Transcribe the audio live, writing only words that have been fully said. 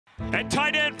And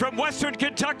tight end from Western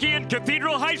Kentucky and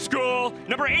Cathedral High School,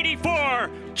 number 84,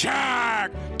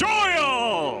 Jack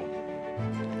Doyle.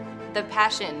 The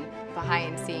passion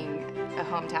behind seeing a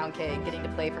hometown kid getting to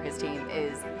play for his team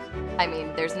is, I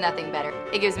mean, there's nothing better.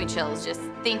 It gives me chills just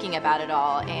thinking about it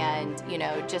all, and, you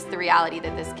know, just the reality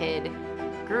that this kid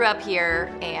grew up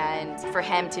here, and for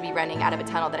him to be running out of a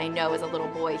tunnel that I know as a little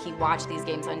boy, he watched these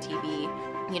games on TV,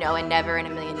 you know, and never in a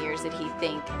million years did he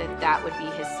think that that would be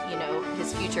his, you know,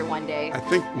 his future one day. I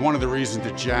think one of the reasons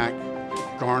that Jack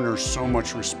garners so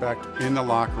much respect in the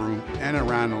locker room and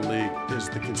around the league is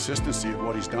the consistency of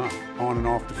what he's done on and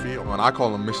off the field. When I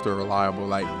call him Mr. Reliable,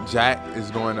 like Jack is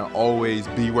going to always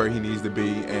be where he needs to be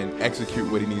and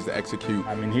execute what he needs to execute.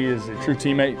 I mean, he is a true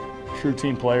teammate, true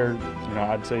team player. You know,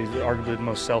 I'd say he's arguably the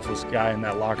most selfless guy in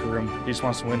that locker room. He just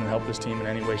wants to win and help this team in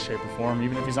any way, shape, or form,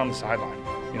 even if he's on the sideline.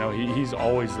 You know, he's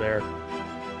always there.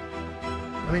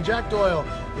 I mean, Jack Doyle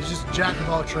is just a jack of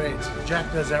all trades.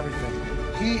 Jack does everything.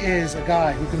 He is a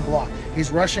guy who can block.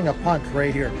 He's rushing a punt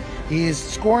right here. He is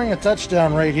scoring a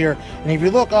touchdown right here. And if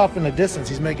you look off in the distance,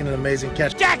 he's making an amazing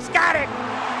catch. Jack's got it.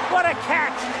 What a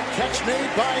catch. Catch made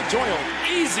by Doyle.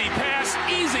 Easy pass,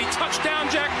 easy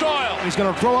touchdown, Jack Doyle. He's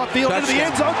going to throw upfield into the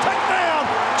end zone. Touchdown,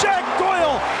 Jack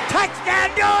Doyle. Touchdown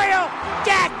Doyle.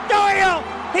 Jack Doyle.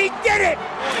 He did it.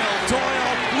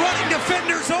 Doyle running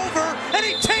defenders over, and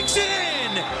he takes it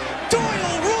in.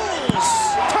 Doyle rules.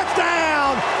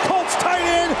 Touchdown, Colts tight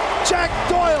end Jack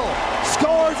Doyle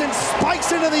scores and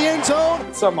spikes into the end zone.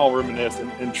 It's something I'll reminisce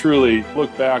and truly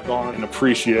look back on and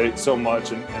appreciate so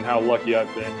much, and how lucky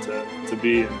I've been to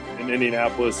be in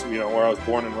Indianapolis, you know, where I was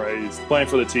born and raised, playing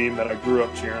for the team that I grew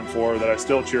up cheering for, that I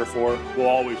still cheer for, will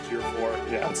always cheer for.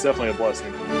 Yeah, it's definitely a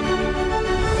blessing.